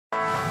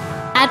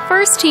At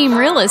First Team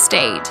Real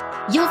Estate,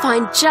 you'll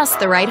find just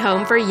the right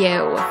home for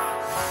you.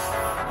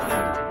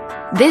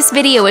 This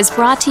video is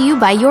brought to you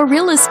by your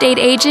real estate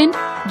agent,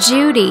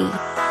 Judy.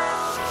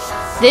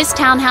 This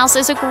townhouse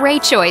is a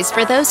great choice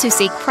for those who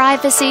seek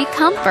privacy,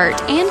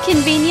 comfort, and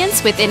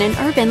convenience within an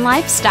urban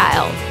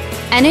lifestyle.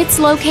 And it's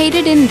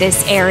located in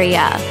this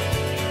area.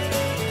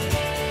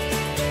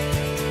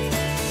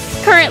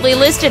 Currently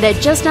listed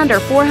at just under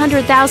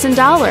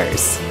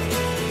 $400,000.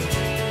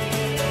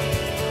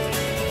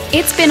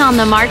 It's been on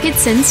the market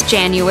since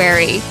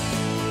January.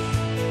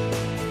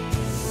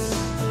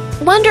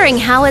 Wondering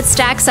how it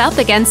stacks up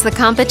against the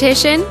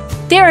competition?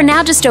 There are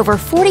now just over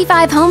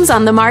 45 homes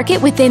on the market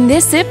within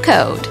this zip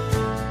code.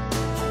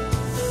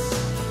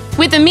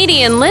 With a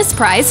median list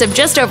price of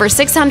just over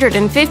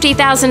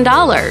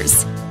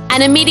 $650,000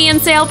 and a median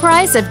sale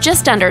price of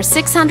just under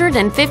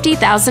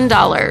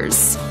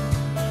 $650,000.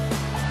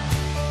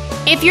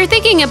 If you're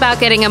thinking about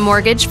getting a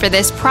mortgage for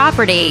this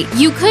property,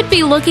 you could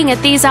be looking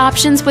at these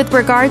options with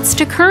regards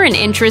to current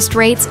interest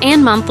rates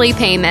and monthly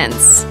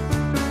payments.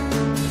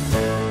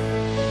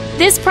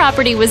 This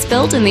property was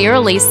built in the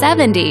early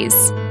 70s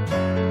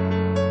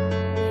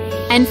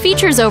and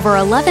features over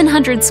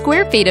 1,100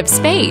 square feet of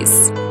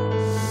space,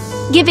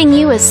 giving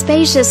you a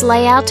spacious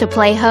layout to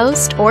play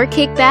host or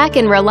kick back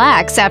and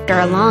relax after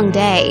a long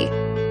day.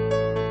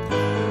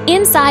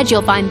 Inside,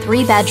 you'll find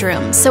 3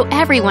 bedrooms, so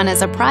everyone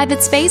has a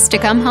private space to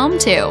come home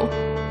to,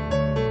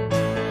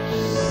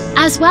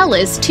 as well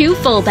as 2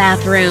 full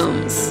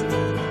bathrooms.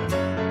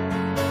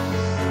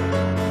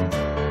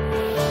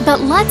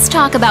 But let's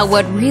talk about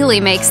what really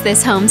makes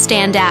this home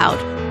stand out.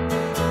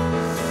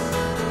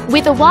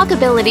 With a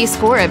walkability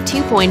score of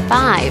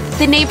 2.5,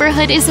 the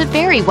neighborhood is a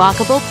very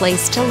walkable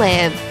place to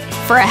live.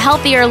 For a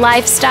healthier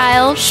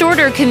lifestyle,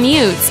 shorter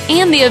commutes,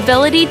 and the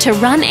ability to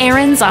run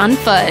errands on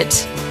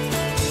foot.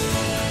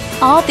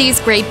 All these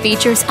great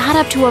features add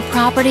up to a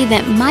property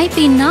that might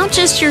be not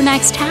just your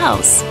next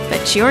house,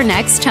 but your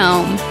next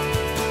home.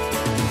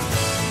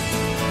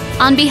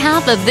 On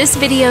behalf of this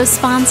video's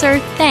sponsor,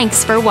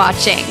 thanks for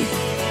watching.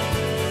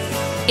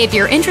 If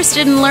you're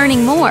interested in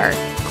learning more,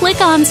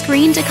 click on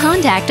screen to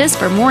contact us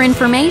for more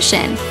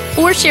information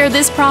or share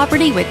this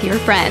property with your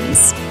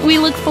friends. We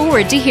look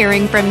forward to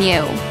hearing from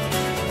you.